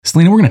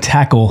Selena, we're going to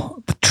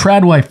tackle the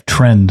Tradwife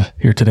trend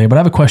here today, but I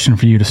have a question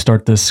for you to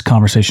start this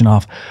conversation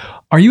off.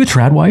 Are you a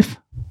Tradwife?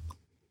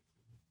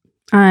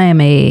 I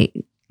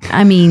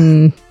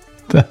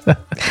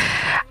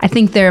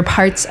think there are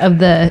parts of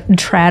the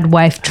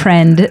Tradwife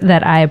trend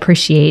that I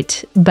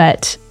appreciate,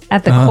 but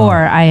at the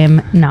core, I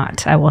am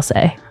not, I will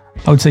say.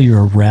 I would say you're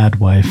a rad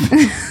wife.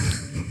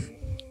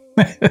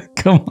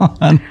 Come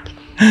on.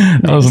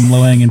 That was some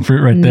low-hanging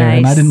fruit right there,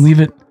 and I didn't leave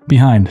it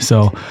behind.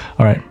 So,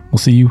 all right, we'll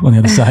see you on the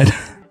other side.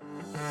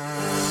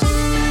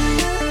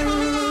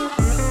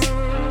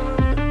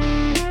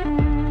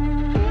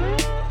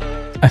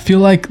 I feel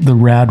like the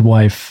rad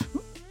wife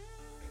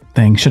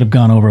thing should have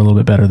gone over a little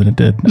bit better than it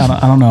did. I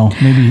don't know.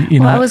 Maybe,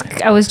 I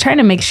was trying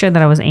to make sure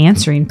that I was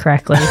answering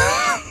correctly.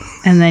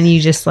 And then you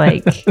just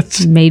like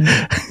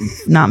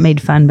not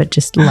made fun, but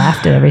just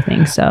laughed at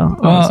everything. So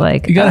I was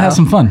like, you got to have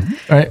some fun,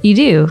 right? You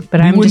do,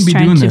 but I'm just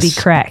trying to be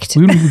correct.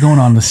 We wouldn't be going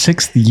on the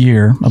 6th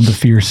year of the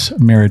Fierce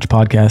Marriage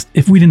podcast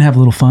if we didn't have a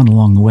little fun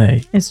along the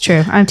way. It's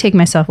true. I'm taking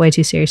myself way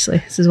too seriously.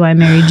 This is why I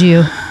married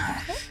you.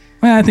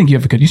 Well, I think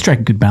you strike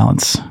a good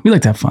balance. We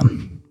like to have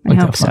fun. I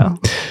hope so.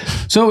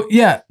 So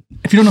yeah.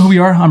 If you don't know who we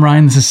are, I'm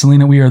Ryan. This is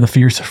Selena. We are the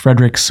Fierce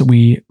Fredericks.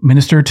 We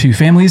minister to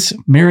families,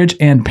 marriage,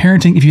 and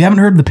parenting. If you haven't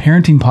heard the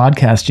parenting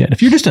podcast yet,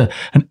 if you're just an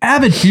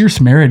avid Fierce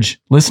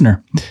Marriage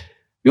listener,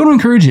 we want to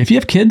encourage you. If you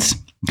have kids,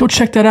 go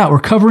check that out. We're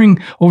covering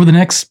over the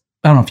next,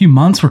 few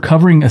months, we're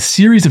covering a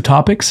series of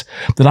topics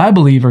that I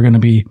believe are going to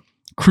be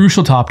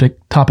crucial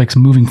topics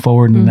moving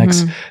forward in the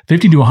next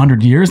 50 to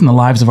 100 years in the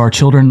lives of our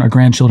children, our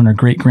grandchildren, our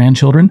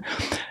great-grandchildren.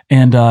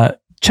 And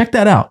check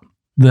that out.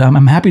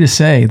 I'm happy to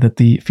say that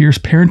the Fierce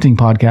Parenting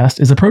podcast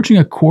is approaching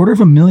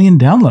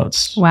 250,000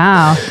 downloads.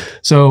 Wow.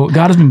 So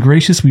God has been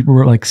gracious. We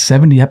were like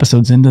 70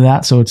 episodes into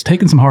that. So it's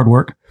taken some hard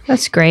work.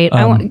 That's great.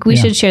 We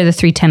should share the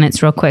 3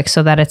 tenets real quick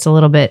so that it's a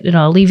little bit,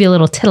 it'll leave you a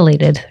little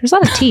titillated. There's a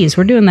lot of T's.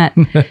 We're doing that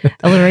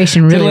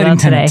alliteration really well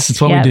today. Tenets.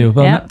 That's what we do.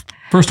 Well,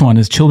 first one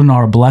is children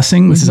are a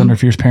blessing. This is under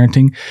Fierce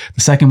Parenting.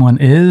 The second one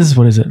is,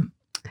 what is it?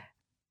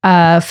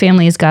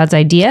 Family is God's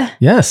idea.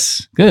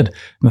 Yes, good. And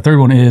the third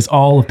one is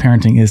all of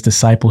parenting is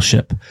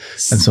discipleship.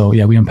 And so,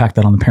 we unpack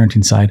that on the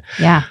parenting side.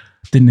 Yeah.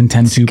 Didn't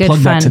intend to plug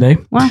that today.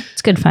 Well,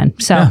 it's good fun.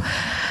 So,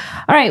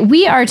 all right,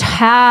 we are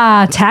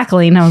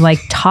tackling, I was like,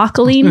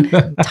 tackling.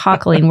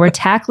 We're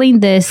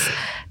tackling this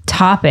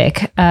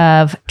topic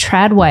of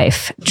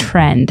Tradwife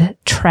trend.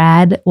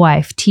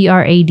 Tradwife,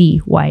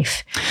 Trad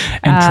wife.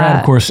 And trad,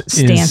 of course,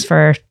 stands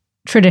for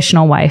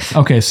traditional wife.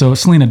 Okay, so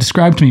Selena,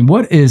 describe to me,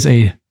 what is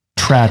a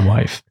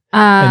Tradwife?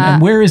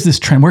 And where is this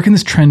trend? Where can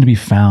this trend be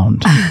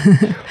found?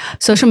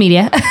 Social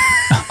media.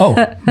 Oh,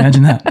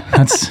 imagine that.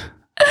 That's...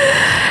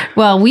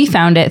 Well, we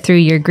found it through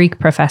your Greek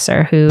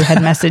professor who had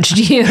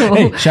messaged you.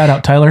 Hey, shout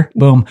out Tyler.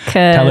 Boom.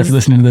 Tyler for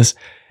listening to this.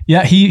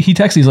 Yeah, he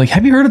texted. He's like,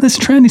 have you heard of this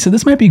trend? He said,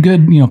 this might be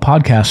good,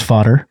 podcast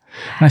fodder.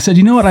 And I said,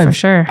 you know what?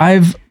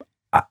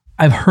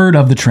 I've heard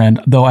of the trend,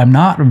 though I'm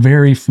not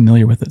very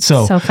familiar with it.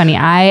 So funny.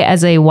 I,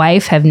 as a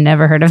wife, have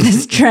never heard of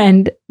this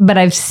trend, but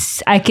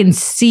I can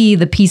see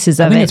the pieces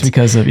of it. It's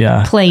because of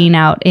playing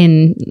out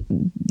in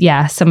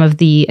some of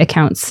the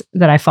accounts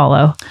that I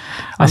follow.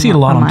 I see it a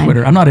lot online. On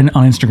Twitter. I'm not on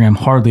Instagram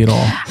hardly at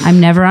all. I'm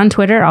never on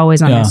Twitter.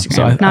 Always on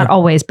Instagram. So not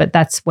always, but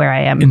that's where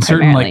I am. In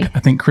certain, I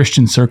think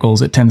Christian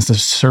circles, it tends to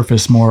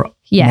surface more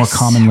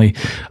commonly.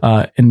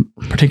 In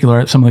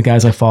particular, some of the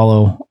guys I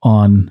follow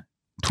on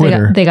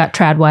Twitter, they got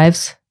trad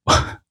wives.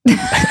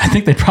 I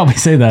think they'd probably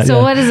say that.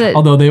 So what is it?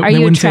 Although are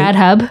you a trad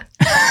hub?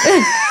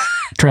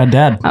 Trad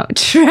dad. Oh,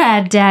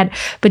 trad dad.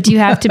 But do you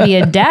have to be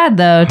a dad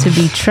though to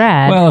be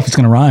trad? Well, if it's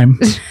going to rhyme,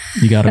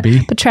 you got to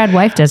be. But trad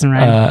wife doesn't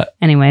rhyme.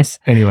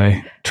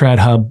 Anyway, trad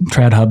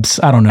hubs.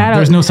 I don't know.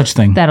 There's no such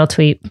thing. That'll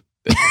tweet.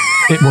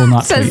 It will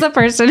not Says tweet. the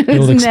person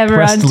who's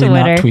never on Twitter.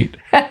 Not tweet.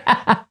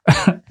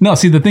 No,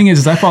 see, the thing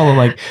is I follow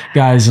like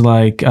guys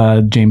like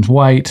James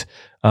White,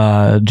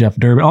 Jeff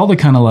Durbin, all the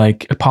kind of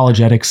like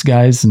apologetics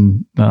guys,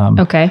 and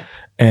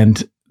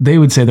and they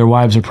would say their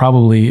wives are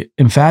probably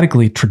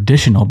emphatically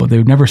traditional, but they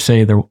would never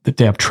say that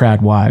they have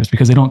trad wives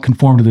because they don't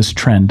conform to this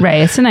trend.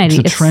 Right, it's an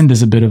idea. The trend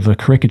is a bit of a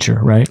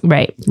caricature, right?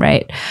 Right.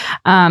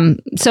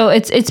 So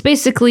it's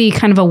basically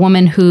kind of a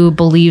woman who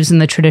believes in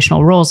the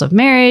traditional roles of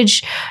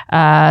marriage,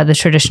 the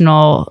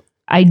traditional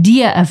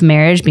idea of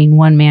marriage being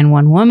one man,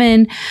 one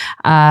woman.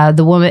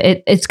 The woman,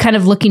 it's kind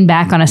of looking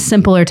back on a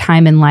simpler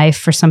time in life.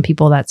 For some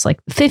people, that's like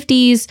the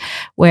 50s,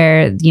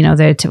 where,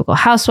 they're a typical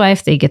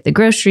housewife. They get the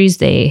groceries.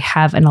 They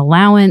have an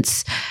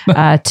allowance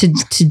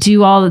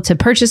to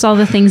purchase all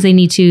the things they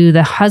need to.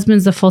 The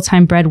husband's the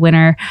full-time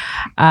breadwinner.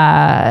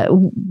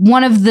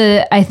 One of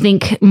the, I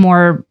think,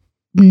 more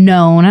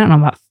known, I don't know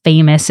about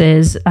famous,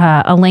 is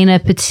Elena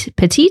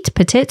Petit.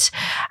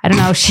 I don't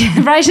know.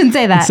 I probably shouldn't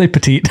say that. Let's say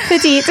petite.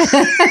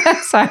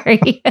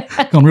 Sorry.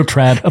 Going real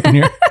trad up in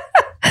here.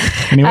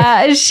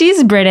 Anyway.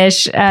 She's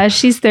British.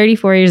 She's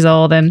 34 years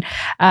old and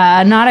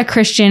not a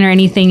Christian or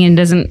anything, and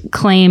doesn't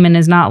claim and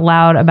is not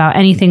loud about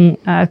anything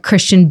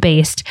Christian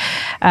based.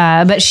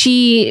 But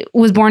she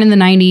was born in the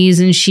 90s,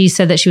 and she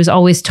said that she was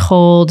always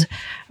told,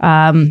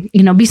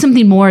 be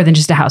something more than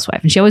just a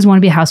housewife. And she always wanted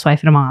to be a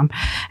housewife and a mom.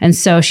 And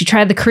so she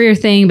tried the career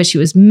thing, but she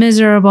was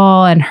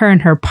miserable, and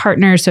her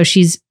partner, so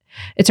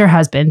it's her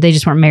husband. They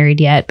just weren't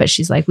married yet, but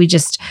she's like,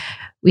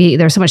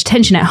 there was so much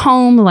tension at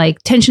home, like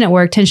tension at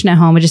work, tension at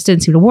home. It just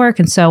didn't seem to work.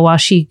 And so while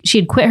she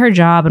had quit her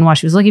job, and while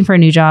she was looking for a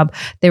new job,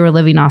 they were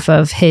living off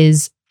of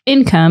his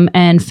income,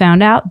 and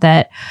found out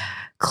that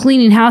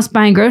cleaning house,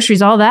 buying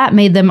groceries, all that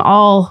made them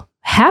all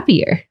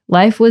happier.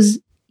 Life was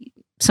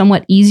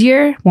somewhat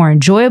easier, more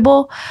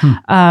enjoyable.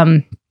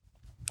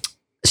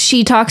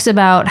 She talks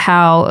about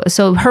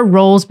so her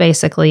roles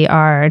basically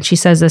are, and she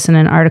says this in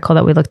an article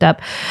that we looked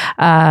up,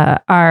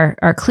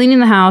 are cleaning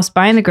the house,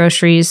 buying the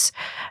groceries,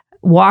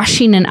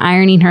 washing and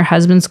ironing her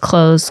husband's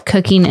clothes,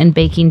 cooking and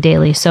baking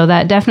daily. So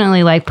that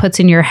definitely like puts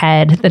in your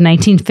head the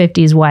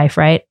 1950s wife,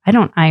 right? I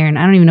don't iron.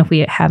 I don't even know if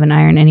we have an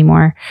iron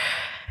anymore.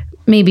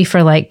 Maybe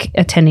for like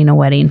attending a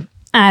wedding.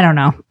 I don't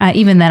know.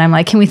 Even then, I'm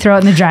like, can we throw it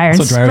in the dryer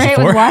and spray it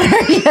with water?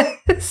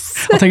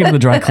 Yes. I'll take it to the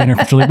dry cleaner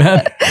if it's really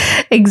bad.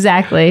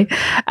 Exactly.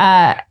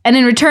 And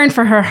in return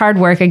for her hard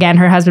work, again,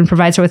 her husband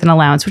provides her with an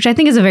allowance, which I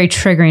think is a very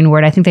triggering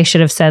word. I think they should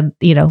have said,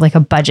 like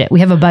a budget. We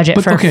have a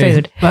budget for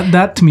food.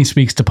 That to me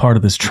speaks to part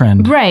of this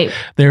trend. Right.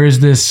 There is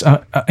this,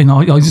 and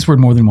I'll use this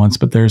word more than once,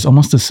 but there's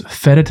almost this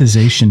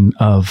fetishization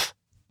of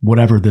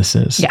whatever this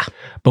is. Yeah.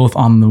 Both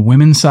on the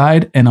women's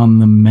side and on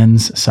the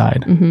men's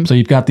side. Mm-hmm. So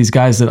you've got these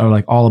guys that are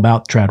like all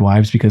about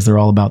Tradwives because they're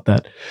all about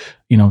that,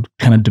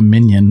 kind of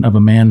dominion of a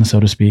man, so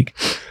to speak.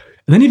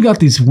 And then you've got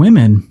these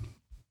women.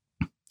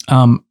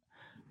 I'm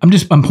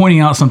pointing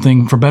out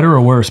something for better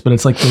or worse, but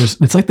it's like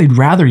they'd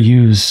rather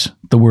use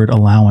the word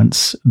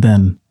allowance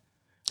than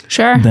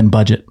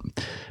budget,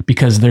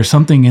 because there's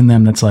something in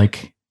them that's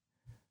like,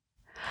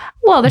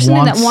 well, there's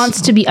something that wants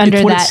to be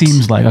under that. It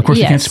seems like. Of course,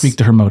 you can't speak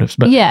to her motives,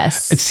 but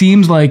yes, it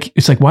seems like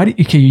it's like, why do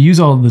you use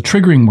all the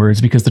triggering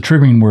words, because the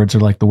triggering words are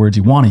like the words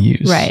you want to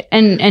use, right?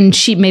 And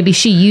she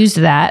used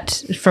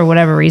that for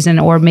whatever reason,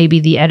 or maybe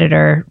the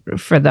editor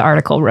for the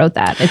article wrote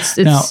that. It's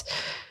now,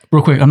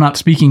 real quick. I'm not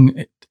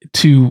speaking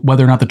to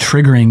whether or not the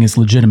triggering is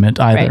legitimate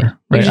either.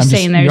 Right? You're just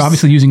saying you're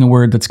obviously using a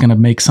word that's going to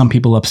make some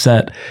people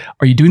upset.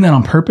 Are you doing that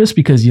on purpose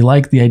because you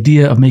like the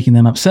idea of making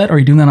them upset? Or are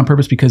you doing that on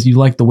purpose because you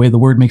like the way the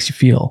word makes you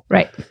feel?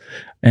 Right.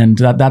 And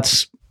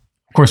that's,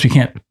 of course, we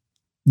can't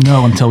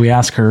know until we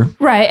ask her.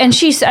 Right. And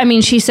she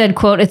said,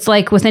 quote, "It's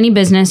like with any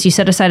business, you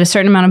set aside a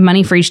certain amount of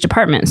money for each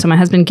department. So my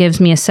husband gives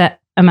me a set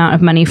amount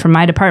of money for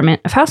my department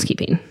of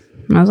housekeeping."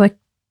 And I was like,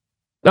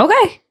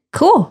 okay,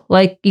 cool.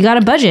 Like, you got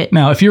a budget.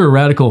 Now, if you're a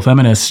radical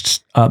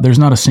feminist, there's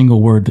not a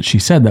single word that she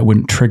said that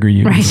wouldn't trigger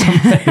you in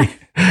some way.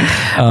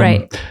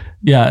 Right.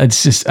 Yeah,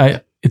 it's just,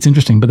 it's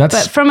interesting, but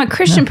from a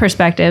Christian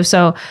perspective,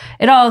 so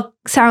it all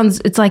sounds,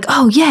 it's like,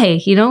 oh,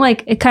 yay,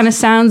 like it kind of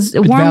sounds,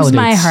 it warms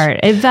my heart.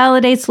 It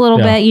validates a little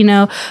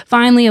bit,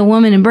 finally a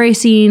woman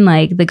embracing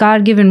like the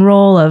God-given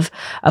role of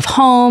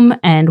home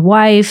and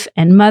wife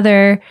and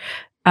mother.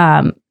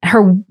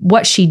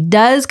 What she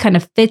does kind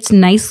of fits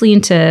nicely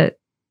into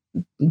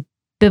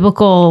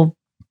biblical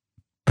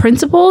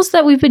principles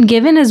that we've been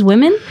given as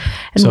women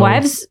and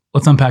wives.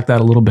 Let's unpack that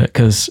a little bit,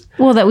 because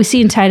that we see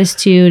in Titus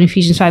 2 and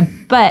Ephesians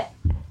 5, but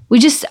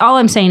all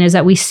I'm saying is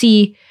that we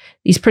see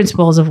these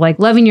principles of like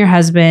loving your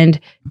husband,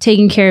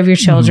 taking care of your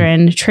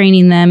children,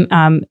 training them,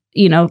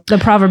 the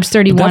Proverbs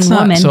 31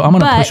 woman. So I'm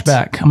going to push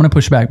back. I'm going to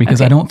push back because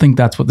I don't think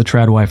that's what the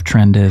Tradwife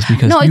trend is.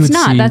 Because no, it's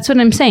not. That's what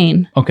I'm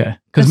saying. Okay.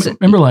 Because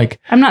remember,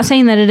 I'm not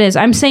saying that it is.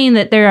 I'm saying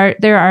that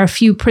there are a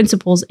few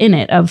principles in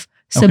it of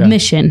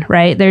submission,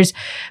 right?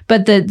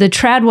 But the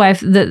Tradwife,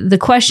 the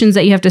questions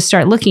that you have to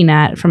start looking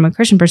at from a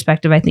Christian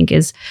perspective, I think,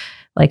 is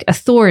like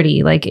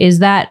authority. Like, is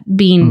that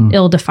being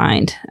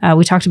ill-defined?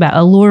 We talked about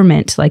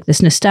allurement, like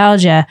this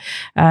nostalgia.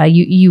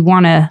 You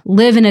want to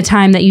live in a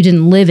time that you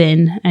didn't live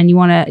in, and you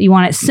want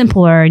it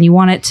simpler, and you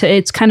want it to,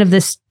 it's kind of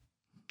this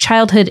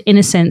childhood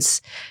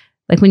innocence.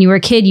 Like when you were a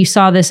kid, you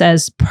saw this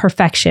as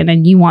perfection,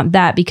 and you want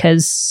that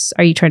because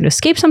are you trying to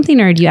escape something,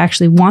 or do you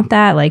actually want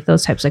that? Like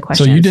those types of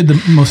questions. So you did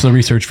most of the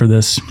research for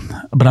this,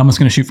 but I'm just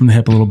going to shoot from the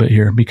hip a little bit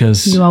here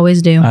because you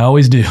always do. I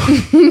always do.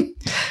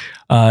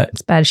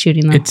 It's bad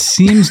shooting though. It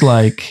seems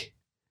like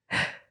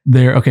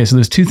so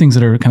there's two things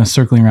that are kind of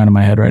circling around in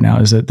my head right now.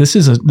 Is that this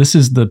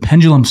is the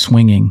pendulum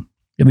swinging,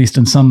 at least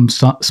in some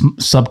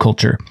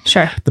subculture.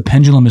 Sure. The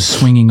pendulum is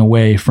swinging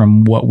away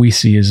from what we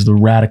see as the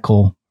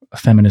radical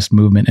feminist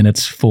movement in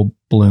its full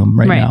bloom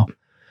right now,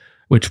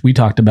 which we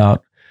talked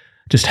about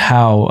just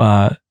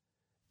how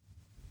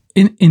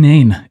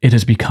inane it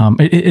has become.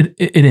 It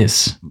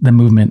is, the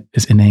movement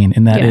is inane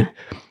in that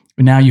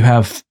now you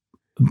have,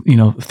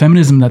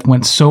 feminism that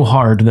went so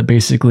hard that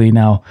basically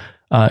now,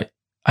 I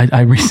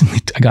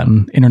got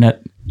an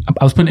internet,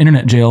 I was put in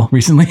internet jail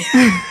recently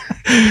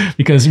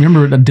because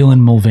remember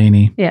Dylan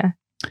Mulvaney? Yeah.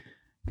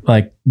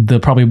 like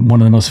probably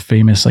one of the most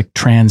famous like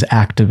trans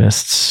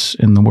activists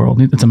in the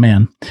world. It's a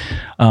man.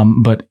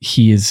 But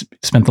he has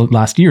spent the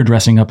last year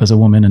dressing up as a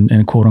woman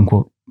and quote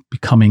unquote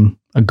becoming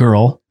a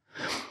girl.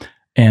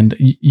 And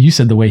you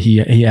said the way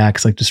he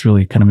acts like just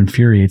really kind of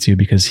infuriates you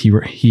because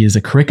he is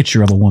a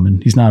caricature of a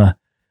woman. He's not a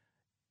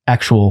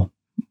actual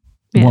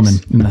woman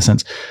in that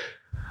sense.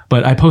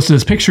 But I posted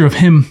this picture of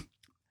him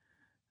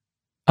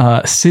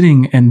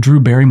sitting, and Drew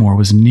Barrymore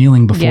was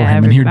kneeling before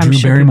him. And here Drew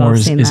Barrymore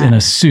is in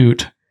a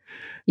suit.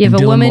 You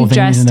have a woman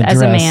dressed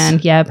as a man.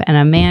 Yep. And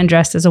a man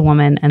dressed as a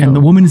woman. And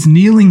the woman is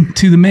kneeling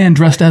to the man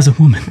dressed as a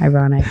woman.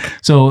 Ironic.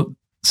 So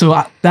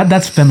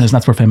that's feminism.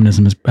 That's where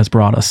feminism has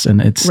brought us.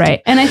 And it's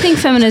right. And I think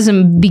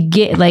feminism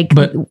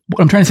but what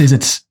I'm trying to say is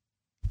it's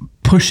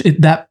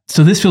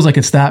so this feels like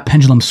it's that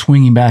pendulum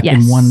swinging back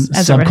in one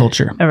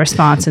subculture. A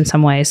response in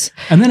some ways.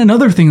 And then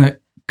another thing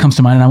that comes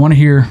to mind, and I want to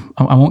hear,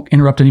 I won't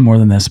interrupt any more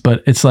than this,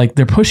 but it's like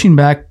they're pushing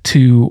back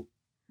to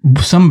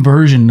some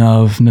version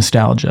of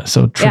nostalgia.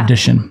 So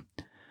tradition.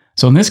 Yeah.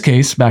 So in this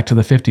case, back to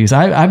the 50s,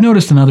 I've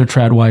noticed another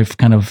Tradwife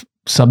kind of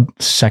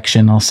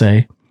subsection, I'll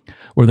say,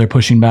 where they're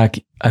pushing back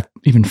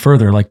even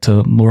further, like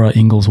to Laura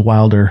Ingalls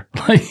Wilder,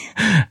 like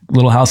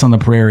Little House on the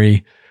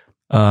Prairie,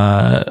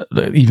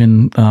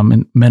 even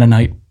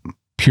Mennonite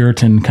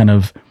Puritan kind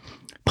of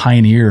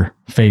pioneer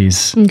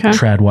phase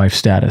Tradwife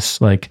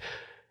status. Like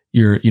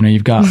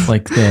you've got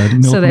like the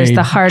milkmaid so there's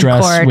the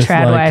hardcore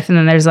Tradwife, and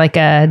then there's like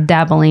a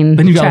dabbling.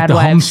 Then you've got like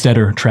the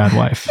homesteader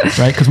Tradwife,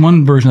 right? Because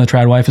one version of the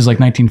Tradwife is like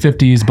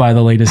 1950s by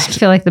the latest. I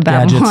feel like the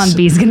Babylon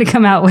Bee is going to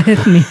come out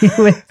with me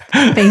with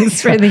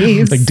things for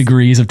these like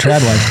degrees of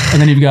Tradwife,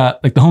 and then you've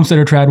got like the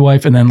homesteader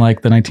Tradwife, and then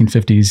like the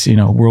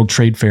 1950s, World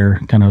Trade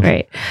Fair kind of.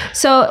 Right.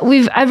 So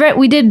we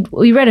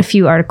read a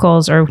few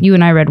articles, or you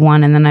and I read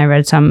one, and then I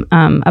read some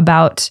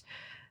about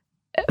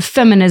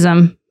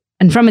feminism.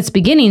 And from its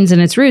beginnings and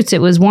its roots,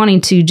 it was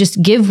wanting to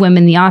just give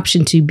women the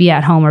option to be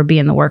at home or be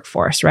in the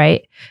workforce,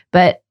 right?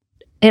 But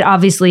it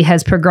obviously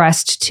has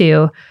progressed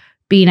to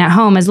being at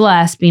home is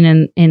less,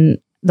 being in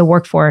the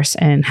workforce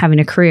and having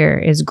a career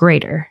is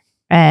greater.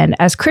 And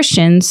as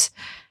Christians,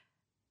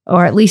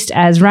 or at least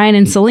as Ryan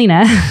and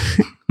Selena,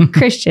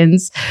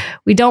 Christians,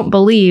 we don't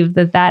believe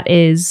that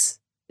is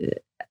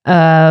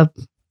a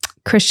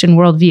Christian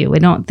worldview. We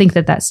don't think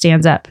that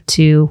stands up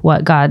to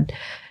what God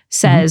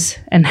says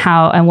and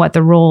how and what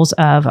the roles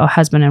of a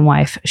husband and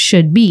wife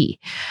should be.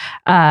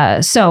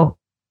 So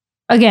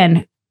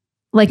again,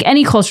 like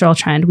any cultural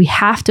trend, we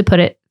have to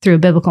put it through a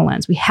biblical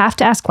lens. We have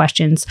to ask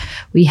questions.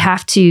 We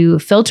have to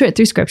filter it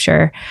through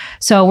scripture.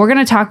 So we're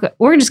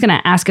just going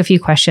to ask a few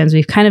questions.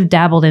 We've kind of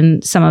dabbled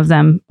in some of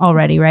them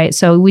already, right?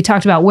 So we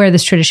talked about where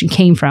this tradition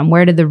came from.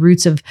 Where did the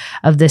roots of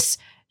this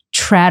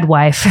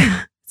Tradwife,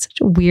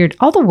 such a weird,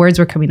 all the words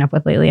we're coming up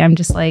with lately. I'm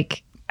just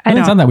like,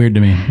 it's not that weird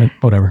to me, but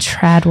whatever.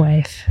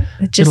 Tradwife.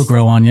 It'll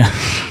grow on you.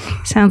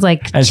 Sounds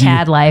like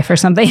Chad life or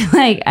something.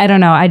 Like, I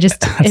don't know.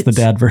 That's the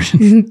dad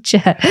version.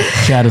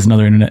 Chad is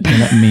another internet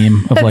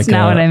meme of like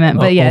not what I meant,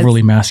 but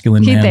overly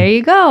masculine man. There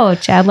you go.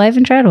 Chad life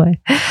and Tradwife.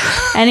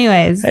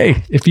 Anyways.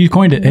 Hey, if you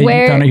coined it, you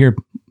found it here,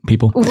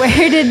 people.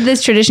 Where did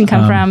this tradition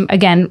come from?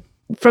 Again,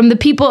 from the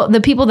people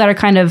that are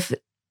kind of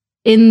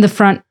in the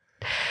front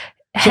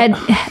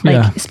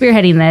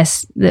spearheading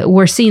this,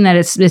 we're seeing that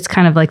it's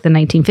kind of like the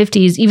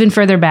 1950s, even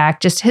further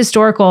back, just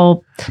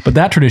historical. But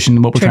that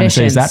tradition, what we're trying to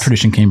say is that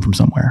tradition came from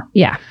somewhere.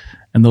 Yeah.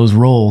 And those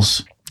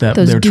roles that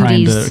they're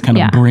trying to kind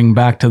of bring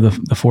back to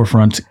the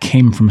forefront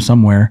came from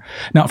somewhere.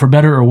 Now, for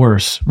better or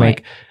worse,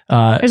 right.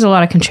 There's a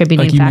lot of contributing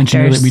factors. Like you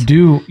mentioned earlier, we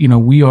do,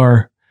 we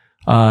are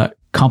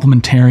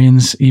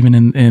complementarians,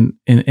 even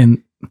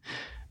in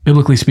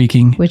biblically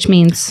speaking. Which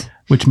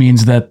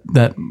means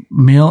that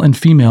male and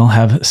female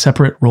have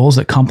separate roles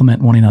that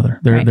complement one another.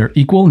 They're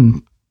equal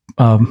in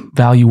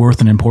value, worth,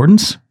 and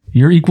importance.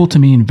 You're equal to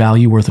me in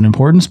value, worth, and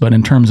importance, but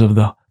in terms of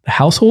the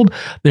household,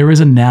 there is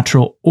a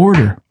natural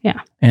order.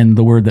 Yeah. And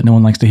the word that no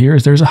one likes to hear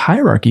is there's a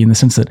hierarchy in the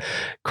sense that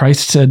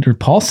Christ said, or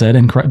Paul said,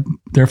 and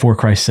therefore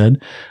Christ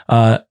said,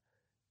 I'm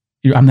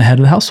the head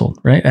of the household,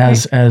 right?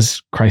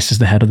 As Christ is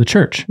the head of the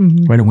church,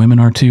 right? And women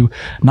are to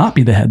not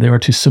be the head; they are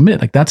to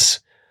submit. Like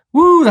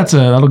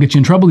that'll get you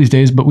in trouble these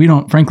days, but we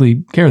don't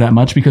frankly care that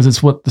much because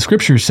it's what the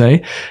scriptures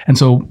say. And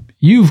so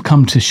you've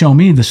come to show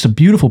me this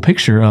beautiful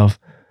picture of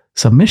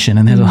submission.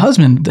 And as a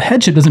husband, the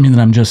headship doesn't mean that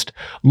I'm just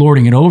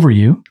lording it over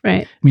you.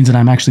 Right. It means that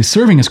I'm actually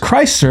serving as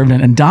Christ served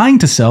and dying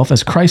to self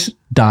as Christ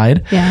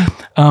died. Yeah.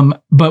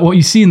 But what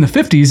you see in the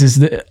 50s is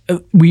that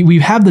we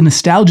have the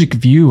nostalgic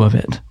view of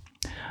it,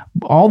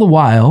 all the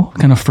while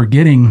kind of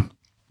forgetting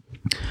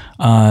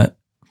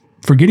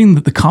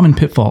the common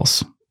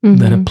pitfalls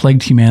that have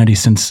plagued humanity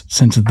since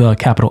the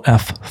capital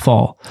F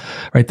fall,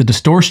 right? The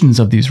distortions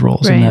of these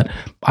roles, and that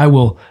I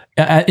will,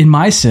 in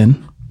my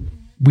sin,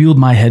 wield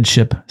my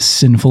headship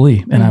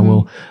sinfully, and I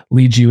will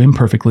lead you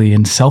imperfectly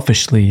and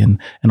selfishly,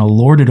 and I'll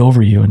lord it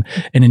over you. And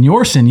in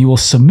your sin, you will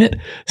submit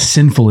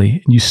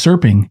sinfully,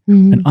 usurping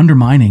and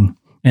undermining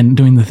and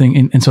doing the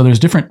thing. And so there's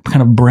different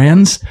kind of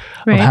brands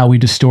of how we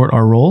distort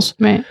our roles.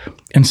 Right.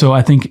 And so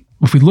I think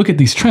if we look at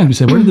these trends, we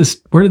say,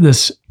 where did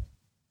this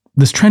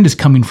this trend is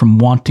coming from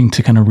wanting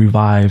to kind of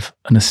revive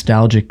a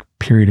nostalgic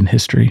period in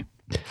history.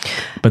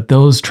 But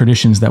those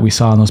traditions that we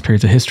saw in those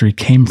periods of history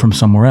came from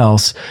somewhere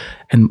else.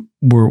 And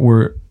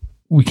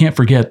we can't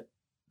forget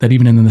that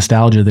even in the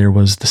nostalgia, there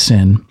was the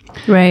sin.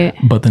 Right.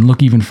 But then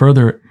look even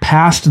further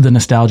past the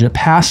nostalgia,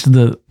 past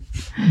the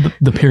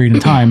period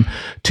of time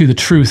to the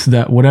truth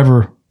that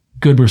whatever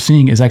good we're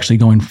seeing is actually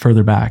going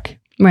further back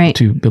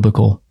to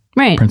biblical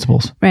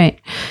principles. Right.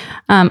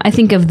 I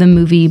think of the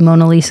movie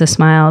Mona Lisa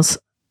Smiles,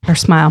 or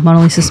Smile,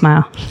 Mona Lisa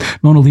Smile.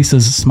 Mona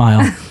Lisa's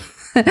Smile.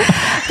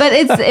 But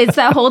it's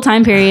that whole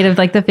time period of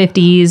like the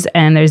 50s,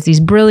 and there's these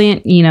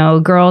brilliant,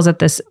 girls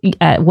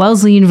at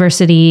Wellesley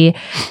University,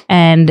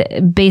 and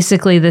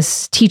basically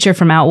this teacher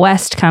from out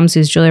west comes,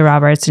 who's Julia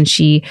Roberts, and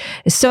she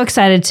is so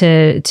excited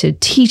to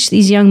teach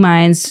these young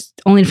minds,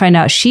 only to find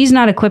out she's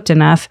not equipped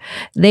enough.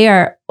 They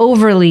are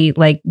overly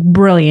like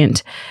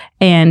brilliant,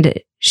 and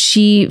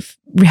she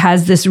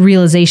has this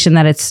realization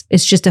that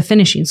it's just a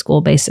finishing school,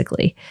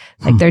 basically.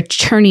 Like they're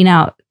churning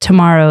out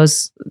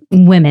tomorrow's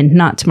women,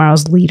 not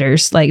tomorrow's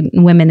leaders, like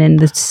women in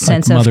the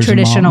sense like of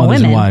traditional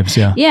women. And wives,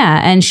 yeah.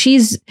 Yeah. And she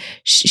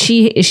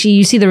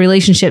you see the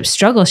relationship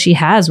struggle she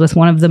has with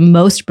one of the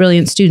most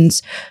brilliant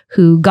students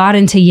who got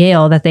into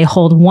Yale, that they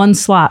hold one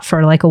slot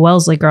for like a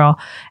Wellesley girl.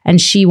 And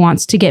she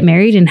wants to get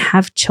married and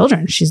have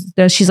children.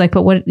 She's like,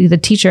 but what, the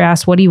teacher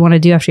asked, what do you want to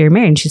do after you're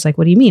married? And she's like,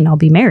 what do you mean? I'll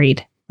be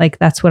married. Like,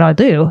 that's what I'll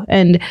do.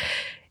 And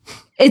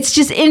it's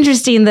just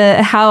interesting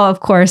how, of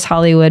course,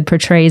 Hollywood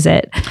portrays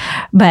it.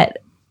 But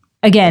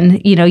again,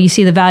 you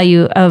see the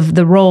value of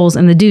the roles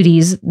and the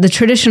duties. The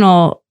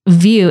traditional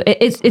view,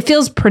 it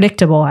feels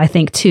predictable, I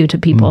think, too, to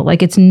people.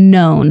 Like it's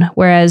known.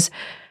 Whereas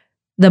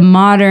the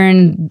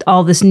modern,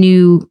 all this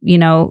new,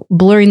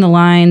 blurring the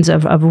lines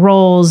of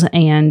roles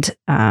and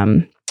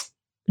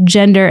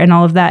gender and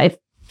all of that,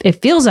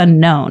 it feels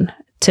unknown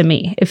to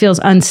me. It feels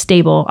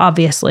unstable,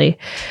 obviously.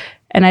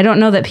 And I don't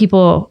know that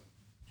people,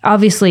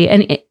 obviously,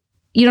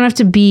 you don't have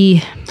to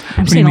be,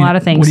 I'm saying a lot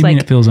of things. What do you mean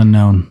it feels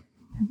unknown?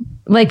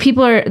 Like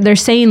they're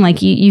saying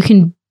like you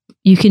can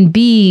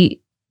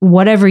be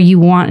whatever you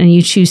want and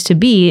you choose to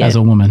be. As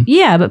a woman.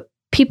 Yeah, but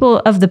people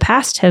of the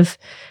past have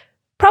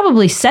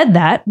probably said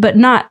that, but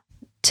not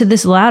to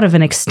this loud of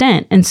an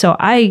extent. And so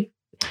I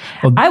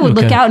would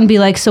look out and be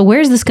like, so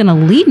where's this going to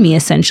lead me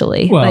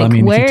essentially? Well, like, if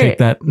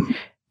you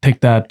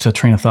take that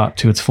train of thought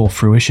to its full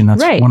fruition,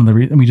 that's one of the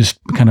reasons we just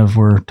kind of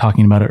were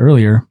talking about it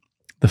earlier.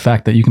 The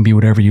fact that you can be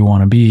whatever you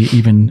want to be,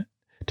 even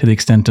to the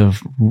extent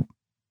of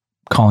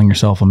calling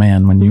yourself a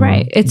man when you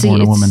were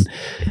born a woman.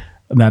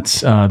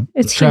 That's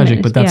it's tragic,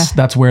 human, but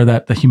that's where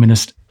the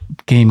humanist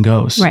game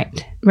goes.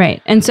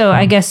 Right. And so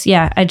I guess,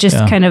 I just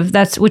kind of,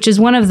 which is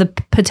one of the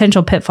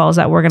potential pitfalls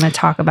that we're going to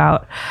talk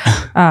about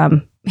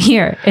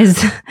here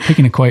is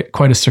taking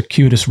quite a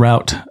circuitous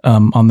route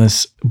on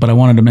this. But I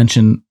wanted to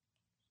mention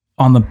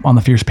on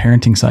the fierce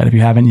parenting side, if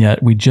you haven't yet,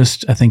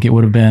 I think it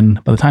would have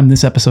been, by the time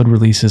this episode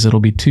releases, it'll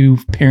be 2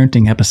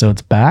 parenting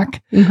episodes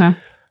back. Okay.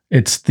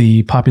 It's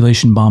the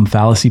population bomb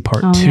fallacy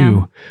part 2.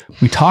 Yeah.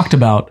 We talked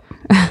about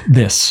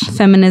this.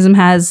 Feminism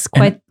has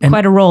quite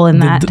a role in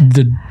that.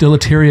 The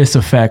deleterious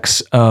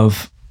effects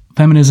of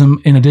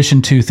feminism, in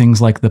addition to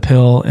things like the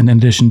pill, and in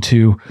addition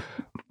to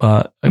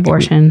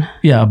abortion.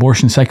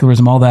 Abortion,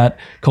 secularism, all that,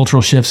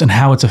 cultural shifts, and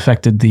how it's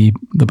affected the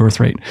birth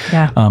rate.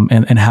 Yeah.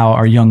 And how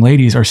our young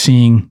ladies are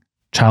seeing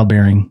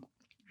childbearing,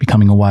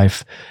 becoming a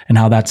wife, and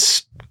how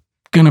that's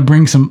going to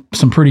bring some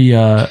pretty,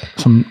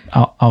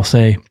 I'll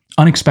say,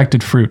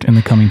 unexpected fruit in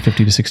the coming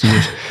 50 to 60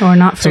 years. Or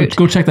not fruit. So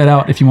go check that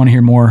out if you want to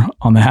hear more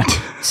on that.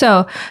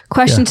 So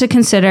question to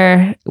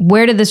consider,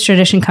 where did this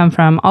tradition come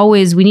from?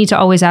 We need to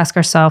always ask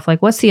ourselves,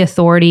 like, what's the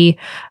authority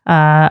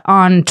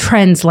on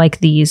trends like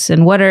these?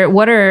 And what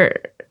are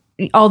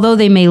although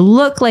they may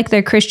look like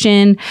they're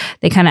Christian,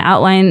 they kind of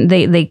outline,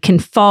 they can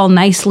fall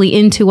nicely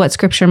into what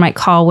scripture might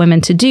call women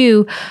to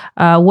do.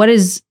 What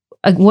is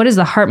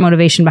the heart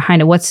motivation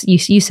behind it?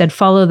 You said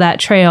follow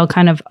that trail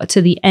kind of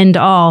to the end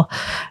all.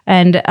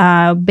 And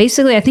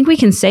basically, I think we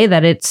can say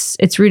that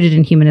it's rooted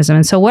in humanism.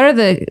 And so what are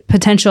the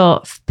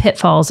potential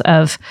pitfalls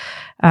of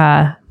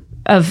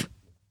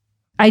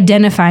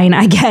identifying,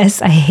 I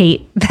guess, I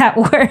hate that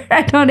word.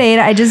 I don't hate it.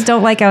 I just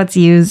don't like how it's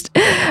used.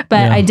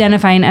 But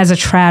identifying as a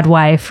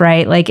tradwife,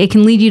 right? Like it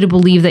can lead you to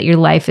believe that your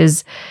life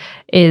is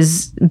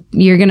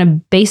you're going to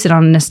base it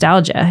on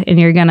nostalgia, and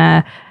you're going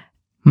to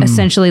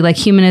essentially, like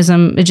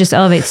humanism, it just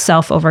elevates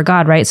self over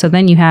God, right? So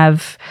then you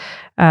have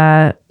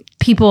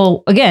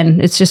people,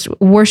 again, it's just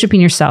worshiping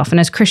yourself. And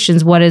as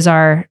Christians, what is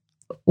our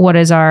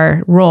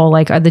role?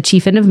 Like the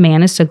chief end of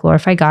man is to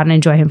glorify God and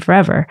enjoy him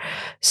forever.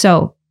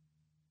 So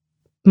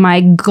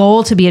my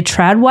goal to be a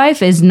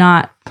tradwife is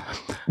not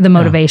the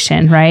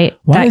motivation, right?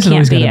 Why that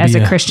can't be as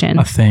a Christian.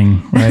 A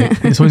thing,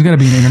 right? It's always got to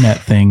be an internet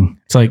thing.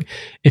 It's like,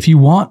 if you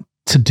want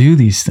to do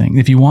these things,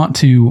 if you want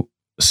to,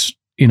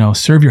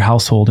 serve your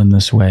household in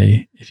this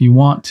way, if you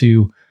want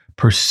to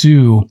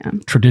pursue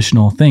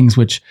traditional things,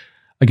 which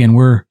again,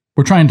 we're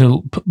trying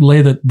to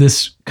lay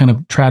this kind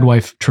of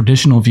tradwife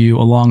traditional view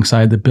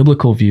alongside the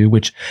biblical view,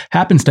 which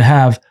happens to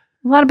have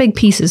A lot of big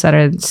pieces that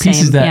are the same.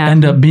 Pieces that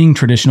end up being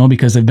traditional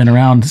because they've been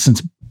around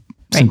since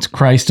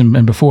Christ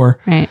and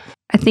before. Right.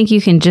 I think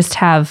you can just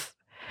have,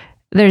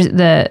 there's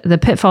the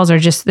pitfalls are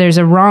just, there's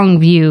a wrong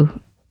view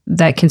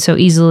that can so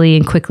easily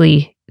and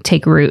quickly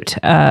take root.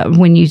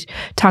 When you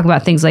talk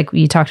about things like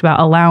you talked about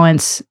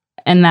allowance,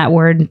 and that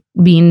word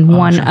being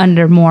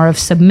under more of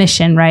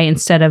submission, right?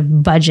 Instead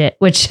of budget,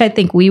 which I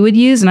think we would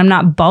use. And I'm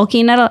not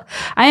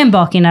I am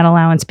balking at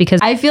allowance because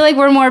I feel like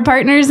we're more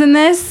partners in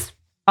this,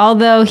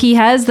 although he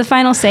has the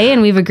final say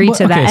and we've agreed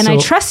to that. And I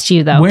trust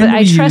you though, but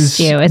I trust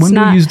you. It's when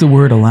not. When we use the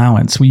word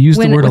allowance, we use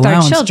the word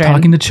allowance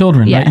talking to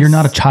children, yes. Right? You're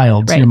not a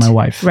child. Right. You're my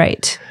wife.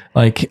 Right.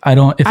 Like if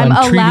I'm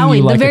treating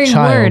you like a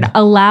child. The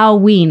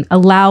very word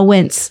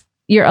allowance,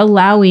 you're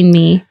allowing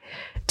me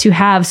to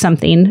have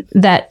something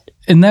that.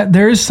 And that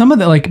there is some of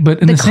that, like,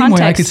 but in the same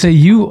way, I could say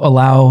you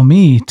allow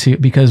me to,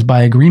 because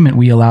by agreement,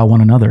 we allow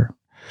one another.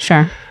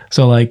 Sure.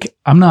 So like,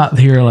 I'm not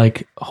here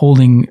like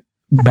holding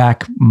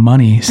back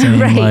money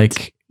saying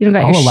like, you don't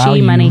got I'll your allow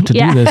you money to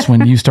do this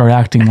when you start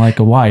acting like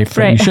a wife.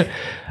 Right. You should.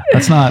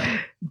 That's not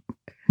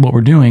what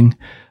we're doing.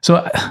 So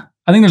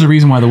I think there's a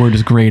reason why the word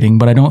is grating,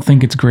 but I don't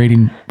think it's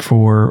grating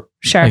for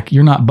like,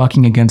 you're not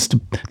bucking against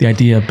the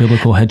idea of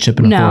biblical headship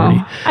and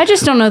authority. I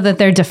just don't know that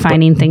they're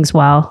defining things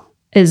well.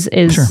 Is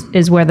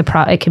where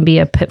it can be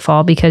a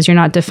pitfall because you're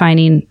not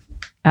defining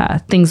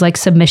things like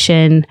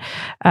submission.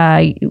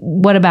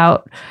 What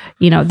about,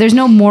 there's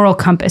no moral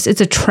compass.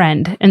 It's a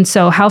trend. And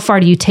so how far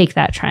do you take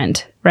that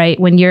trend, right?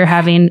 When you're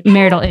having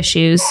marital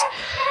issues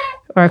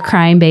or a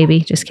crying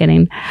baby, just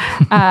kidding.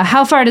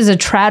 How far does a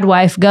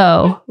tradwife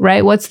go,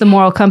 right? What's the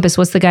moral compass?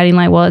 What's the guiding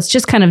light? Well, it's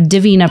just kind of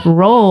divvying up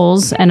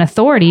roles and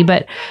authority,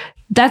 but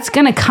that's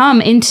going to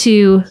come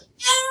into...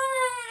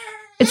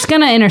 It's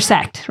going to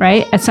intersect,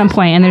 right? At some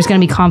point, and there's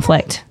going to be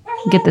conflict.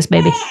 Get this,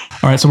 baby.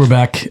 All right, so we're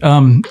back.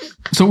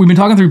 So we've been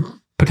talking through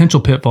potential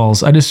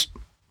pitfalls.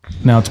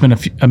 Now it's been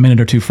a minute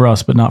or two for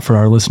us, but not for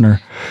our listener.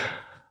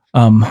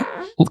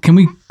 Can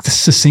we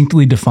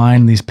succinctly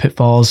define these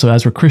pitfalls? So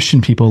as we're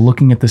Christian people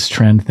looking at this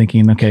trend,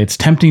 thinking, okay, it's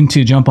tempting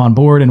to jump on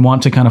board and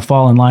want to kind of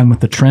fall in line with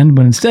the trend,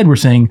 but instead we're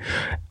saying,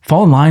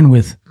 fall in line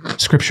with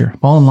Scripture,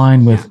 fall in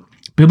line with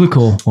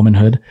biblical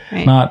womanhood,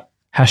 not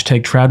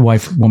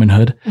 #tradwife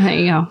womanhood. There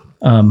you go.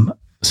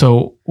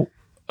 So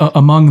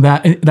among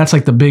that's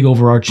like the big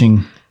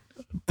overarching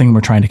thing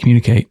we're trying to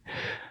communicate.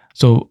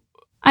 So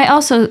I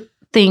also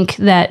think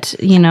that,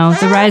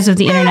 the rise of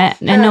the internet,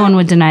 and no one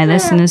would deny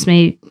this, and this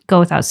may go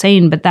without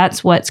saying, but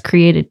that's what's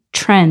created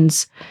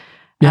trends.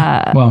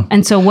 Yeah.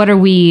 And so what are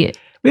we...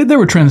 There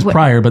were trends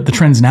prior, but the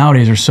trends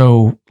nowadays are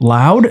so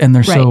loud and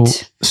they're so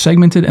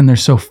segmented and they're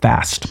so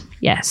fast.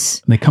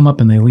 Yes. They come up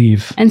and they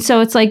leave. And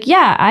so it's like,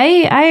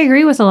 I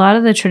agree with a lot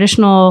of the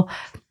traditional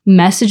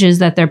messages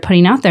that they're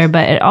putting out there,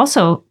 but it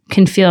also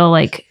can feel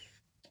like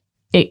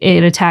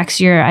it attacks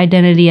your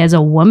identity as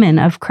a woman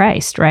of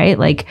Christ, right?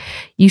 Like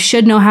you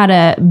should know how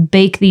to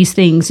bake these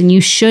things and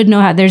you should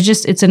know how,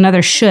 it's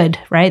another should,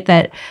 right?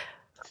 That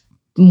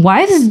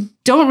wives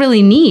don't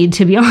really need,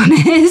 to be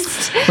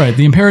honest. Right.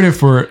 The imperative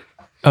for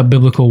a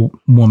biblical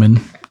woman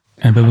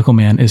and a biblical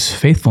man is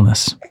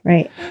faithfulness.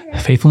 Right.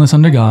 Faithfulness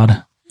unto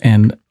God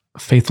and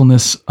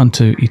faithfulness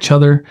unto each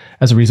other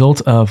as a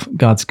result of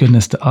God's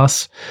goodness to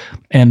us.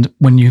 And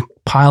when you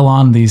pile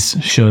on these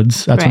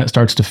shoulds, that's when it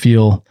starts to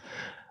feel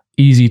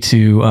easy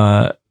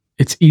to,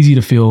 it's easy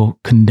to feel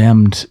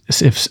condemned.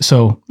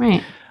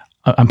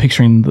 I'm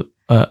picturing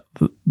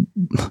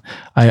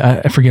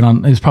I forget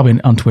it was probably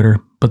on Twitter,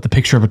 but the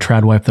picture of a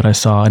tradwife that I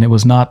saw, and it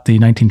was not the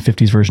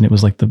 1950s version. It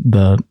was like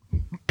the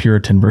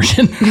Puritan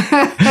version,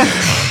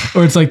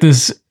 or it's like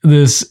this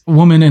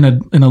woman in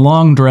a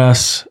long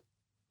dress.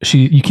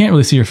 You can't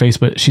really see her face,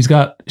 but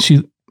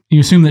you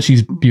assume that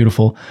she's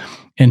beautiful,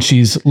 and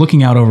she's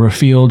looking out over a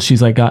field.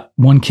 She's like got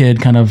one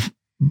kid kind of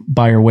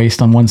by her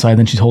waist on one side,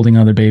 then she's holding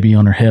another baby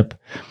on her hip,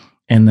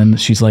 and then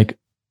she's like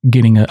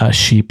getting a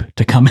sheep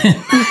to come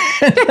in.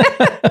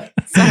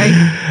 Sorry.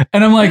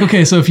 And I'm like,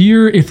 okay, so if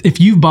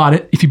you bought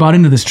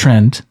into this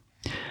trend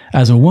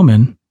as a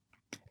woman,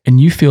 and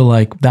you feel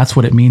like that's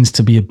what it means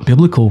to be a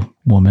biblical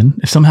woman,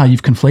 if somehow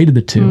you've conflated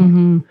the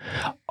two,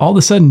 all of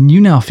a sudden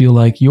you now feel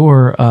like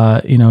your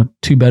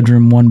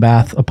 2-bedroom,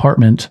 1-bath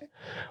apartment,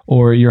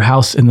 or your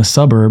house in the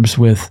suburbs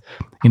with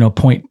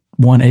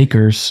 0.1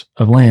 acres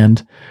of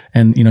land,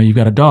 and you've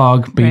got a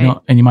dog, but you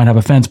don't, and you might have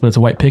a fence, but it's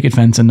a white picket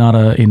fence and not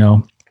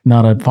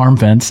a farm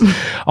fence.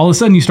 All of a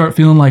sudden you start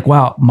feeling like,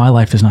 wow, my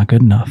life is not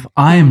good enough.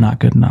 I am not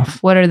good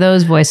enough. What are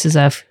those voices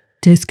of?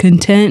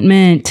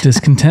 Discontentment.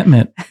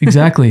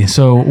 Exactly.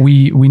 So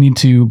we need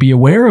to be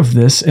aware of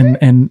this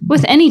and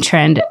with any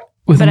trend.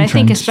 I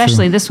think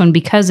especially this one,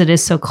 because it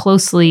is so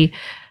closely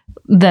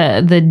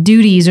the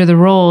duties or the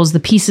roles, the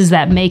pieces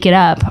that make it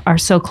up are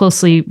so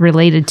closely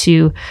related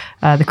to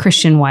the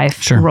Christian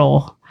wife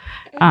role.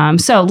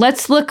 So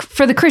let's look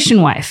for the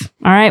Christian wife.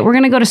 All right. We're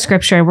going to go to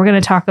Scripture. We're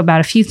going to talk about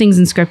a few things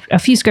in a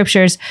few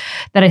scriptures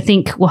that I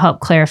think will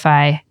help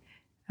clarify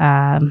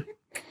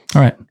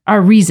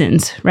our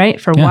reasons,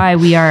 right? For why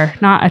we are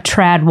not a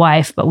trad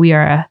wife, but we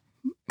are a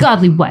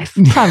Godly wife.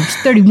 Proverbs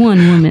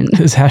 31 woman.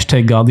 Is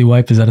hashtag godly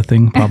wife, is that a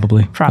thing?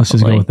 Probably. Let's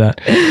just go with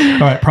that.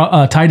 All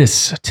right.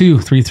 Titus 2,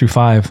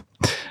 3-5.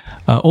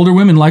 Older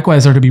women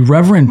likewise are to be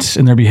reverent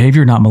in their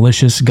behavior, not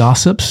malicious,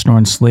 gossips, nor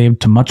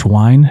enslaved to much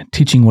wine,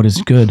 teaching what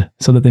is good,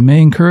 so that they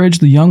may encourage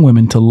the young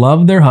women to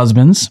love their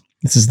husbands.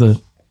 This is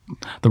the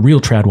real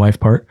Tradwife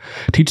part.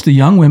 Teach the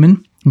young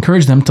women,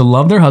 encourage them to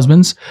love their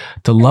husbands,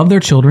 to love their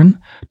children,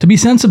 to be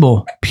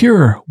sensible,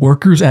 pure,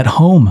 workers at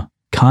home,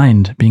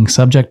 kind, being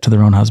subject to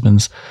their own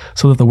husbands,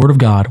 so that the word of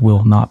God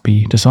will not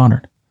be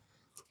dishonored.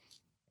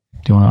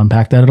 Do you want to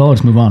unpack that at all, or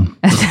just move on?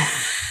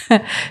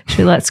 Should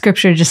we let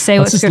Scripture just say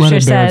Let's what just let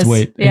Scripture it bear says? its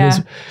weight. Yeah.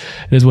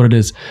 It is what it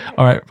is.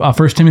 All right.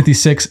 1 Timothy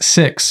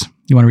 6:6.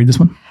 You want to read this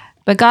one?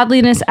 But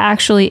godliness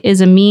actually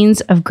is a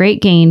means of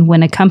great gain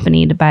when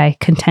accompanied by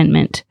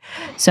contentment.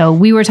 So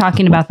we were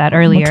talking about that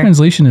earlier. What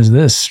translation is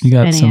this? You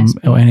got NASB.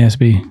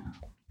 NASB.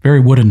 Very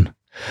wooden.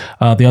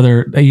 The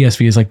other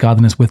ESV is like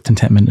godliness with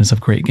contentment is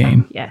of great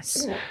gain.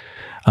 Yes.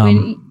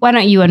 Why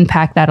don't you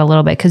unpack that a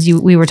little bit? Because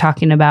we were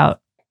talking about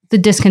the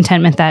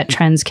discontentment that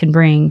trends can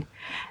bring.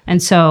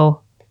 And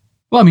so...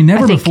 Well, I mean,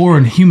 never before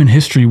in human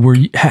history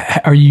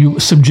are you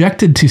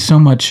subjected to so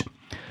much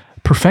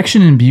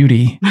perfection and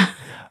beauty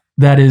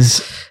that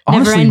is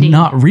honestly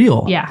not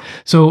real. Yeah.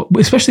 So,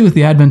 especially with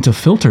the advent of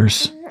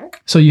filters.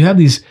 So you have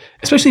these,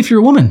 especially if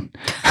you're a woman,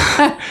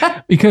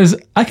 because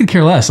I could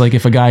care less. Like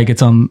if a guy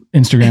gets on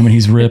Instagram and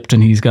he's ripped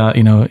and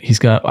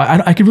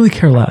I could really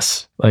care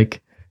less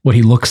like what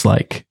he looks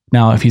like.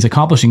 Now, if he's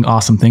accomplishing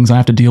awesome things, I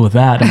have to deal with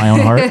that in my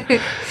own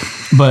heart.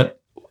 But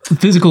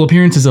physical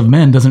appearances of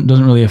men doesn't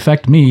really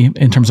affect me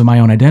in terms of my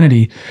own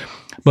identity.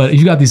 But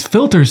you've got these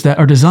filters that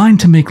are designed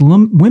to make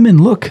women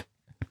look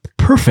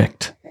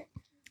perfect.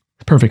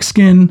 Perfect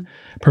skin,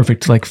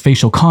 perfect like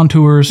facial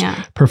contours,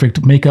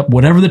 perfect makeup,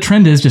 whatever the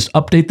trend is, just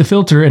update the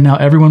filter and now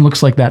everyone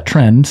looks like that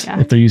trend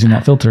if they're using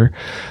that filter.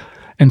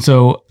 And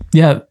so,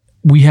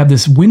 we have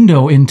this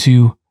window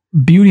into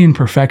beauty and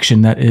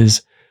perfection that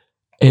is,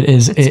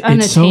 it's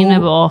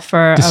unattainable so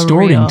for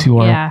distorting to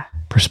our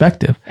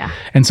perspective. Yeah.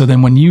 And so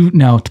then when you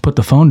now put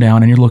the phone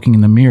down and you're looking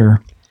in the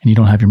mirror and you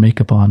don't have your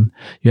makeup on,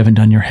 you haven't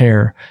done your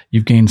hair,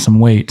 you've gained some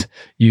weight,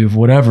 you've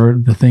whatever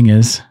the thing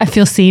is. I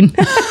feel seen.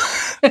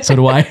 So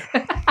do I.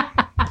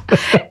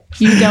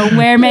 You don't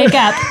wear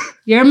makeup.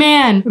 You're a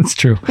man. That's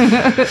true.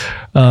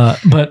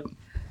 But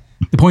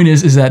the point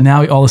is that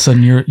now all of a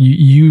sudden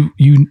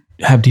you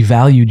have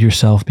devalued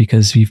yourself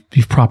because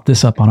you've propped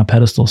this up on a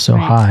pedestal so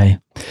high,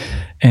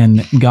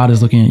 and God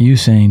is looking at you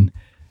saying,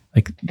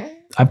 like,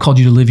 I've called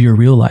you to live your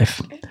real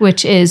life.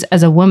 Which is,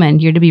 as a woman,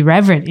 you're to be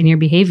reverent in your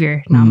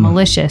behavior, not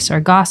malicious or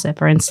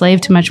gossip or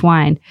enslaved to much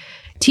wine,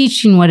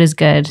 teaching what is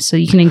good, so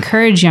you can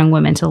encourage young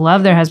women to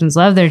love their husbands,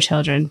 love their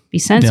children, be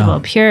sensible,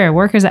 pure,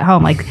 workers at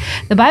home. Like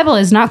the Bible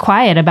is not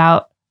quiet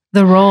about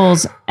the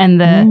roles and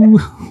the... Ooh,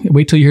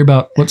 wait till you hear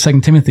about what 2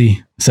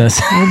 Timothy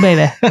says. Oh,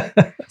 baby.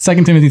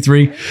 2 Timothy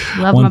 3,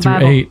 Love 1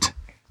 through 8.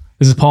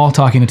 This is Paul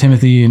talking to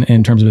Timothy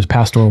in terms of his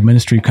pastoral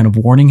ministry, kind of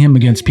warning him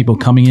against people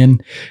coming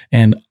in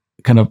and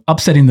kind of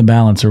upsetting the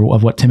balance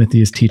of what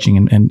Timothy is teaching.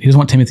 And he doesn't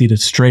want Timothy to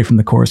stray from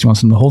the course. He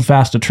wants him to hold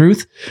fast to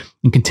truth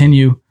and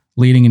continue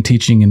leading and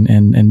teaching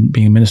and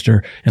being a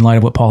minister in light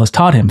of what Paul has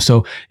taught him.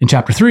 So in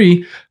chapter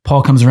 3,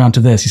 Paul comes around to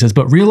this. He says,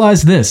 but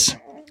realize this,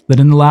 that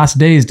in the last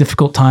days,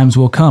 difficult times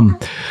will come.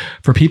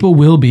 For people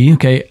will be,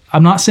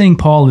 I'm not saying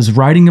Paul is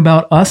writing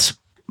about us,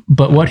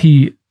 but what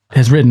he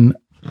has written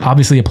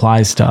obviously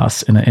applies to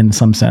us in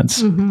some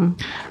sense. Mm-hmm.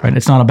 Right?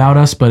 It's not about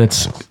us, but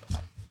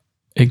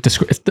it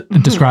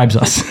describes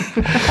us.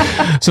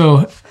 So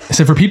I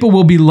said, for people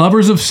will be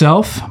lovers of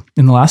self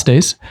in the last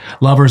days,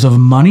 lovers of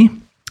money,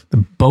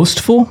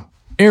 boastful,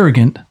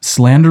 arrogant,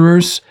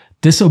 slanderers,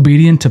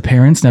 disobedient to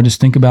parents. Now just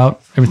think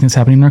about everything that's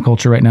happening in our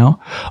culture right now.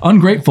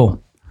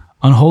 Ungrateful,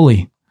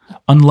 unholy,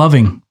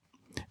 unloving,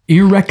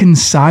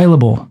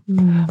 irreconcilable,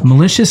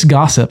 malicious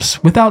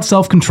gossips, without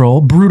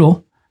self-control,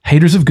 brutal,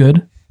 haters of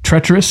good,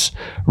 treacherous,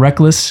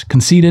 reckless,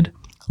 conceited,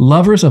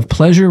 lovers of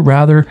pleasure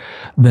rather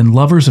than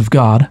lovers of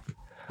God,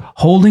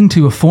 holding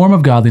to a form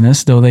of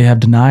godliness, though they have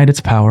denied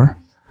its power.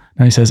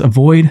 Now he says,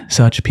 avoid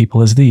such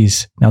people as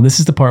these. Now this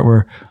is the part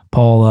where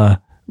Paul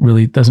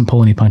really doesn't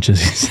pull any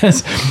punches. He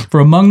says, for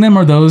among them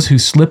are those who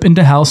slip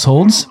into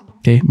households.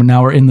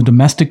 Now we're in the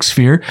domestic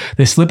sphere.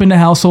 They slip into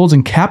households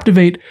and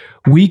captivate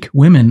weak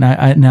women.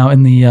 Now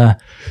in the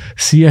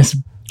CS...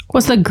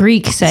 What's the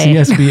Greek say?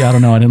 CSB, I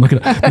don't know. I didn't look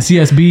it up. The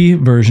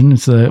CSB version,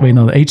 it's the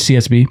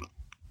HCSB,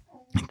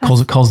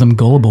 calls them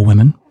gullible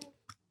women.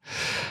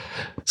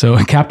 So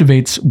it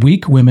captivates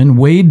weak women,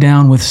 weighed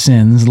down with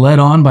sins, led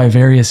on by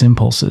various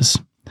impulses,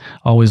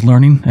 always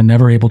learning and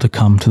never able to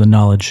come to the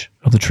knowledge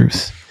of the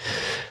truth.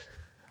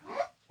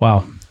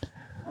 Wow.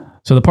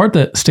 So the part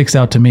that sticks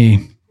out to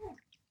me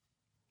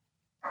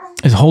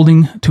is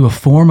holding to a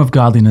form of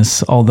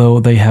godliness, although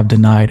they have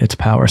denied its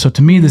power. So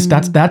to me,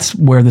 that's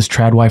where this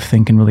Tradwife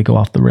thing can really go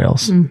off the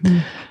rails. Mm-hmm.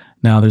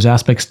 Now, there's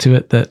aspects to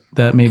it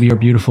that maybe are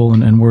beautiful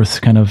and worth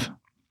kind of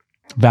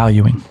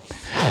valuing.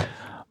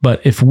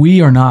 But if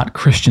we are not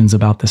Christians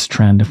about this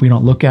trend, if we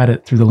don't look at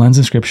it through the lens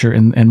of Scripture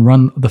and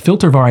run the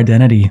filter of our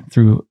identity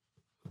through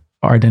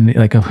our identity,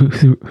 like of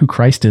who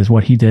Christ is,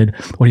 what he did,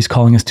 what he's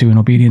calling us to in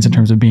obedience in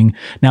terms of being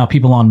now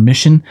people on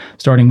mission,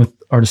 starting with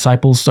our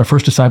disciples, our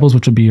first disciples,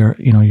 which would be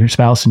your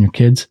spouse and your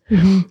kids,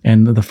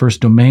 and the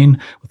first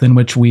domain within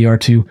which we are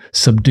to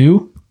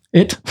subdue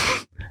it,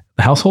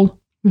 the household.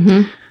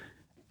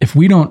 If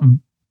we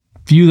don't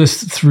view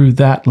this through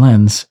that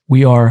lens,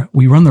 we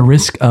run the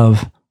risk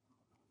of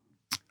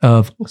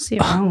we'll see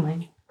it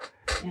wrongly.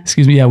 Yeah.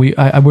 Excuse me. Yeah,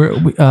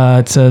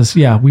 it says,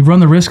 we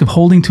run the risk of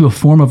holding to a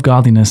form of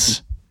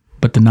godliness,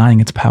 but denying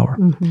its power.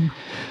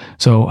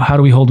 So how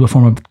do we hold to a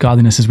form of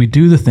godliness? Is we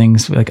do the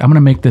things like, I'm going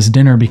to make this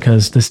dinner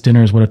because this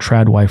dinner is what a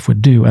tradwife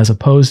would do, as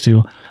opposed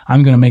to,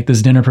 I'm going to make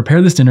this dinner,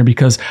 prepare this dinner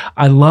because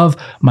I love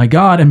my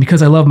God. And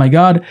because I love my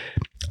God,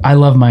 I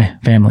love my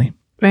family.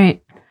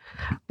 Right.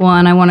 Well,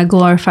 and I want to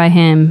glorify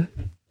him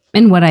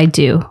in what I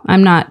do.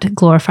 I'm not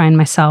glorifying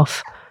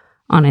myself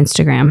on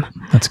Instagram.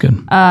 That's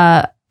good.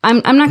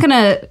 I'm not going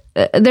to,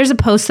 there's a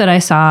post that I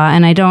saw,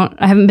 and I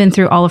haven't been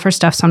through all of her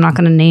stuff, so I'm not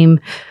going to name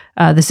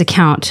this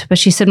account, but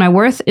she said, my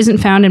worth isn't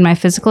found in my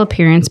physical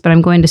appearance, but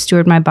I'm going to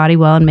steward my body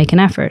well and make an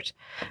effort.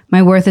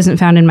 My worth isn't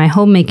found in my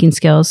homemaking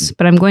skills,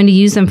 but I'm going to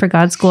use them for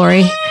God's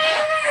glory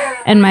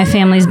and my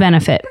family's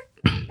benefit.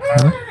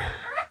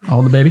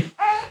 All the baby?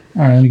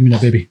 All right, let me give me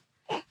that baby.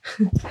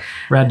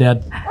 Rad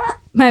dad.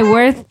 My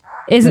worth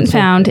isn't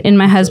found in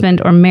my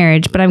husband or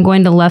marriage, but I'm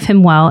going to love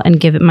him well and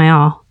give it my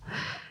all.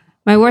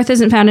 My worth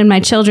isn't found in my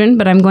children,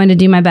 but I'm going to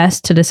do my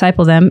best to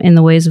disciple them in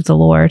the ways of the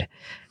Lord.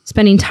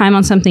 Spending time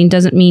on something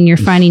doesn't mean you're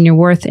finding your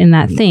worth in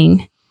that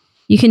thing.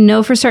 You can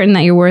know for certain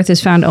that your worth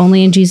is found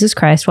only in Jesus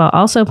Christ, while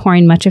also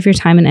pouring much of your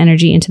time and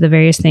energy into the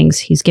various things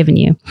he's given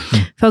you.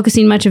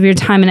 Focusing much of your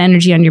time and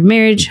energy on your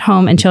marriage,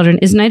 home, and children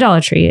isn't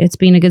idolatry. It's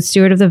being a good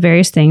steward of the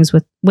various things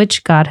with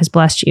which God has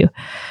blessed you.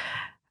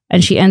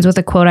 And she ends with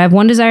a quote, I have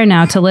one desire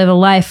now, to live a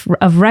life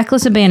of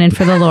reckless abandon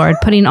for the Lord,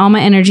 putting all my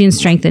energy and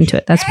strength into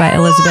it. That's by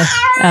Elizabeth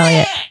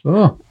Elliot.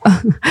 Oh.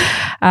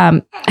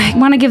 I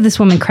want to give this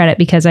woman credit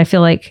because I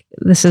feel like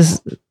this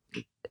is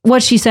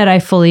what she said I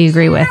fully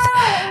agree with.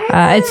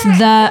 It's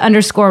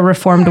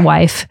 _reformed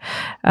wife.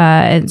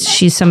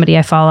 She's somebody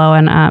I follow,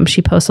 and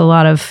she posts a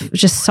lot of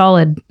just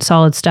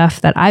solid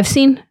stuff that I've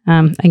seen.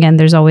 Again,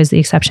 there's always the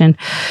exception.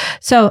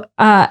 So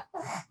I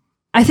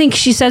think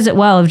she says it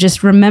well, of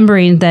just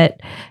remembering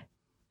that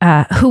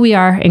who we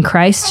are in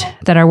Christ,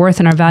 that our worth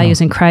and our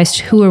values in Christ,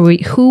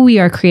 who we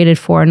are created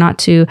for, not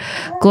to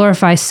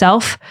glorify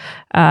self,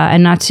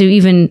 and not to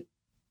even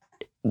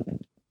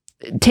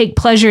take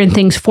pleasure in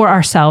things for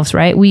ourselves,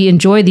 right? We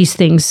enjoy these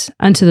things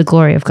unto the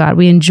glory of God.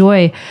 We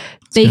enjoy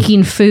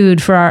baking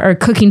food or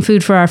cooking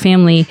food for our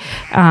family,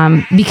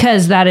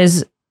 because that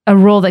is a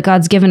role that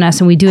God's given us,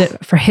 and we do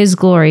it for his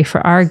glory,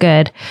 for our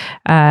good.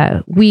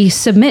 We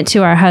submit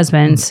to our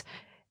husbands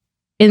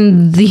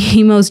in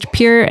the most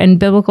pure and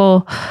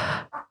biblical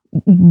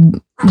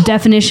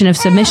definition of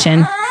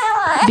submission,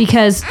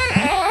 because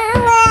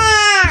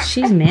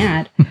she's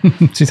mad.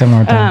 She's having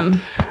a hard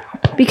time.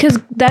 Because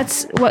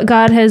that's what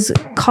God has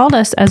called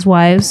us as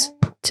wives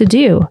to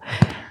do.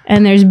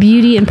 And there's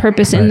beauty and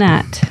purpose in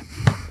that.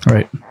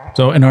 Right.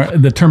 So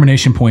the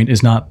termination point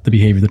is not the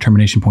behavior. The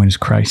termination point is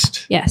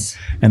Christ. Yes.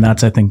 And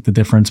that's, I think, the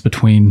difference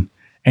between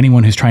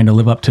anyone who's trying to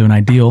live up to an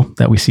ideal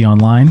that we see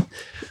online,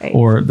 right,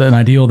 or an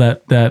ideal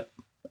that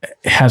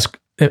has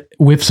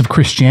whiffs of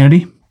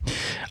Christianity.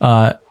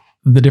 The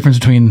difference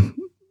between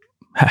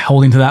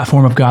holding to that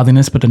form of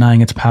godliness but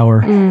denying its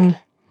power,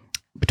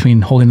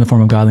 between holding the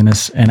form of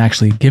godliness and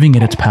actually giving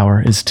it its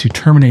power, is to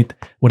terminate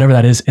whatever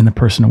that is in the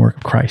person and work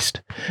of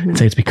Christ. And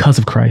say it's because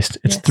of Christ,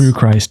 it's through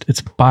Christ,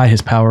 it's by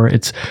his power,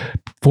 it's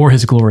for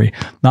his glory,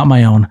 not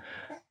my own,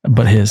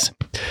 but his.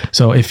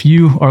 So if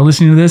you are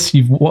listening to this,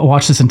 you've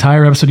watched this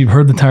entire episode, you've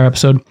heard the entire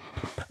episode,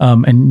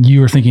 and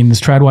you are thinking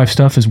this Tradwife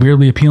stuff is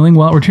weirdly appealing,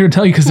 well, we're here to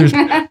tell you, because there's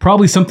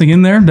probably something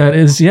in there that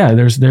is,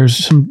 there's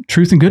some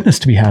truth and goodness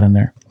to be had in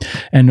there.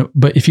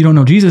 But if you don't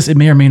know Jesus, it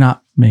may or may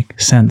not make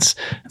sense.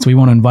 And so we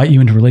want to invite you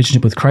into a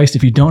relationship with Christ.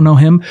 If you don't know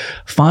him,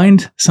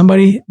 find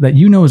somebody that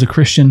you know is a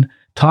Christian,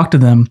 talk to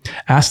them,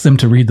 ask them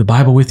to read the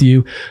Bible with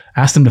you,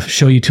 ask them to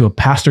show you to a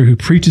pastor who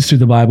preaches through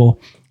the Bible,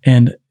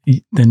 and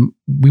then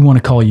we want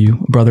to call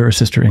you brother or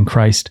sister in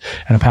Christ,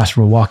 and a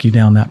pastor will walk you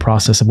down that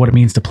process of what it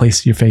means to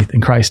place your faith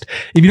in Christ.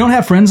 If you don't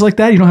have friends like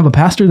that, you don't have a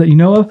pastor that you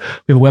know of,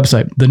 we have a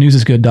website,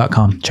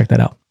 thenewsisgood.com. Check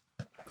that out.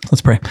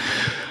 Let's pray.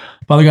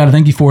 Father God, I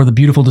thank you for the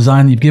beautiful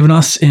design that you've given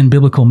us in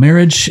biblical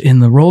marriage, in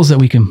the roles that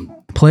we can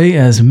play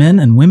as men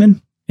and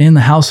women in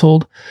the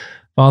household.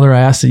 Father,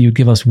 I ask that you would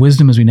give us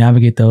wisdom as we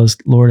navigate those,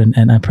 Lord,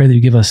 and I pray that you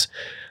give us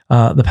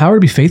the power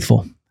to be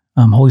faithful.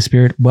 Holy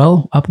Spirit,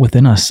 well up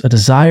within us, a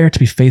desire to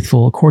be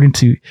faithful according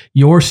to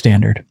your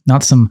standard,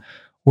 not some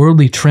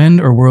worldly trend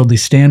or worldly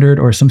standard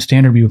or some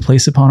standard we would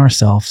place upon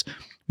ourselves.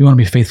 We want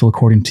to be faithful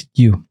according to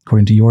you,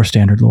 according to your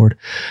standard, Lord.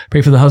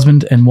 Pray for the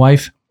husband and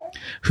wife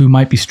who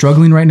might be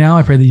struggling right now.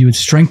 I pray that you would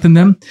strengthen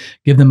them,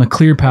 give them a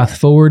clear path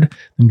forward,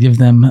 and give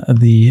them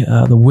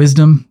the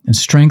wisdom and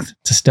strength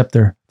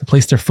to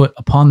place their foot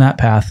upon that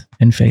path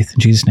in faith. In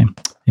Jesus' name,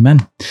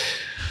 amen.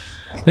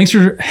 Thanks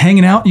for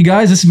hanging out, you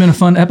guys. This has been a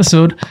fun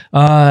episode.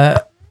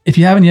 If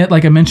you haven't yet,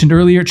 like I mentioned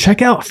earlier,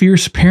 check out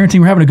Fierce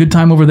Parenting. We're having a good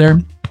time over there.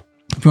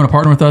 If you want to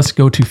partner with us,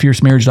 go to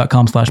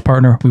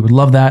fiercemarriage.com/partner. We would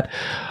love that.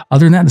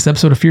 Other than that, this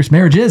episode of Fierce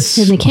Marriage is.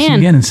 And they can. We'll see you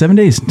again in 7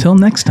 days. Until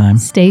next time.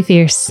 Stay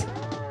fierce.